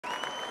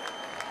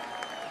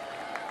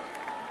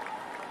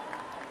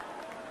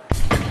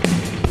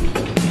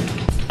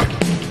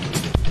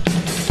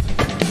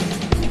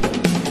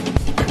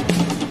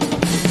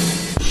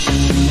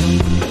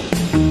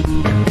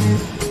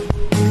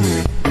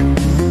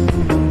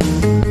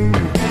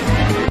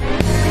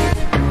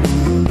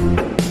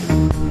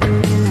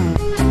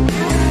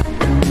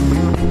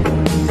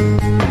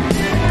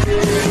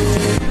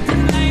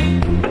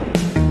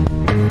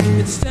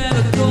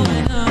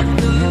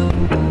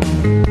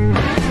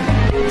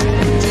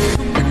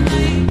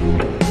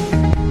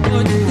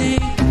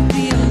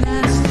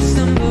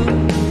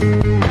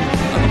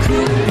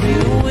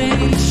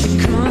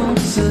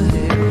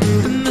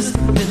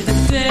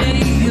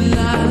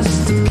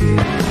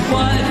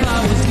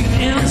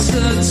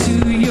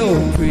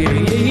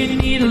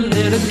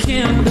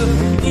candle,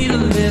 need a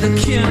little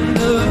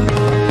candle.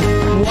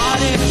 What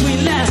if we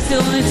last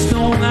till it's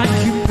known like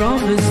you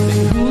promised me?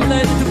 Who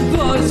let the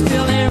boys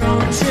fill their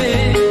own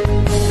tray?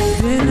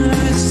 Dinner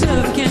is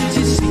served, can't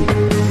you see?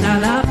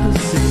 Not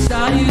opposites.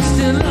 Are you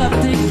still up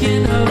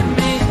thinking of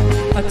me?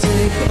 I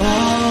take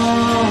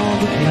all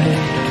the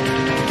blame.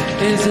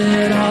 Is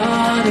it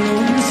hard to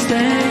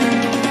understand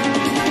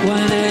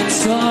when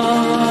it's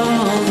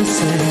all the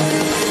same?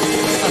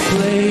 I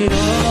played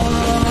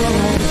all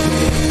the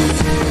games,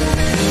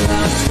 and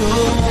I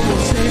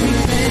told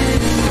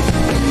everything.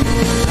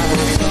 I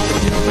was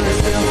talking to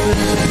myself and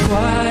it's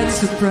quite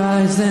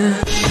surprising.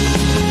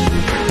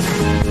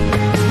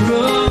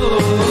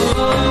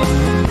 Roll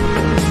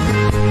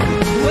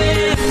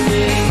with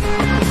me,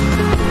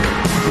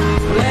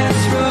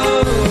 let's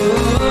roll.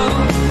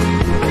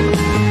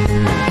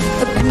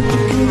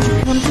 Could you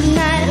come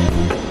tonight?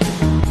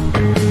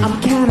 I'm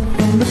counting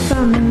from the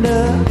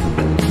thunder.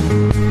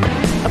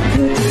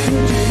 Could you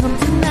come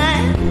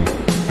tonight?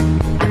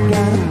 I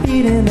got a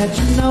feeling that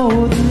you know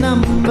the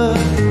number.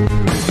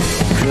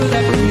 Could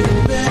I be the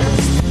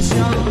best?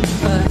 Jump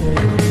ahead.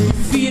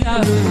 Your feet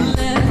are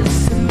less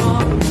and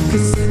more.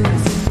 'Cause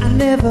I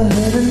never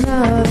heard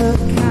another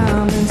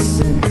common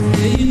sense.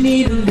 yeah, you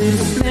need a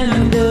little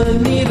splendor,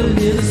 need a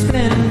little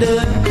splendor.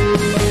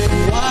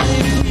 What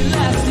if we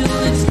last till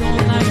it's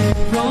gone like you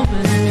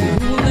promised me?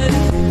 Who let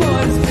the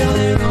boys fill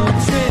their own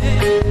tray?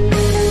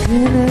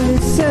 Dinner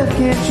is served,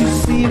 can't you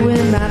see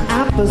we're not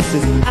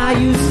opposites? Are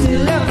you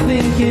still up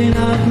thinking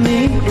of me?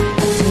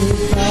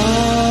 Take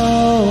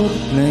all the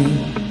blame.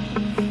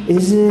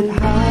 Is it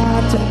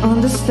hard to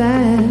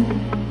understand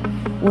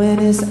when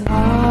it's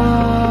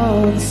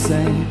all the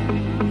same?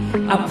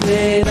 I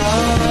played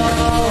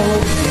all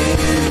the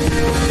games,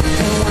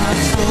 and I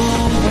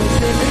told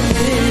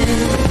everything.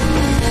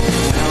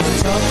 Now I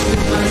talk to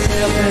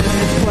myself and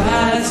it's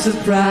quite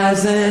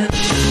surprising.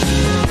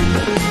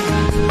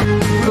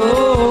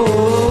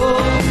 Roll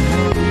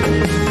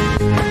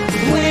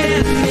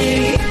with me,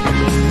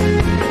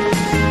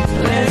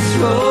 let's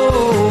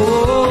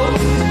roll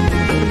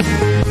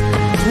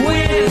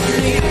with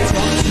me. I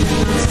talk to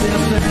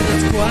myself and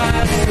it's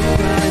quite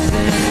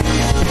surprising.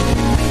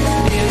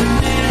 In the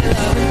middle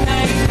of the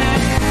night,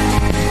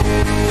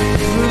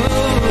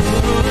 roll.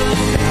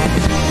 I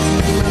talk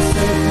to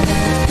myself and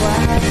it's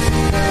quite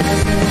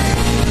surprising.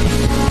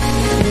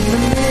 In the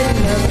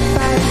middle of the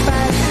fight.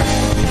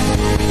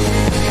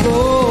 Oh,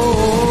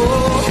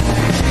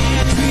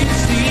 can't you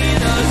see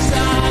the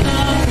sign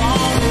up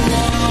on the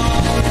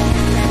wall?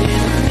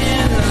 In the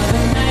middle of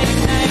the night.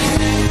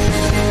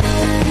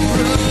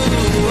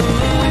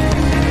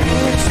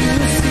 Can't you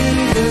see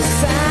the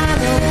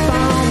sign up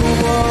on the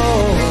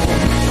wall?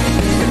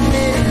 In the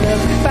middle of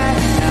the fight.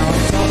 Now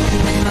I'm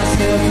talking to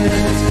myself and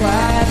it's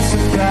quite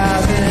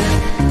surprising.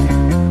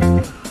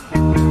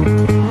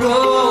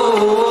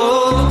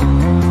 Roll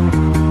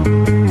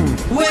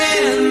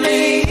with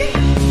me,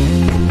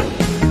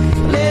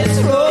 let's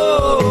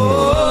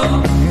roll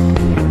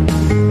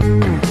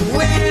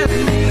with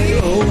me.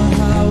 Oh,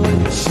 how I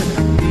wish I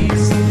could be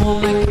someone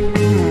like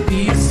you,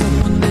 be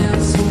someone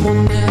else,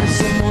 someone else,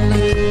 someone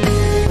like you.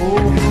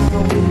 Oh, how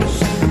I wish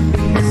I could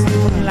be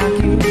someone like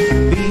you.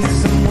 Be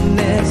someone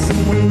else,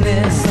 someone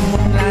else,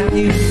 someone like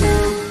you.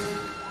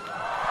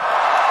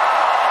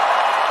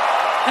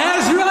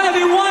 Ezra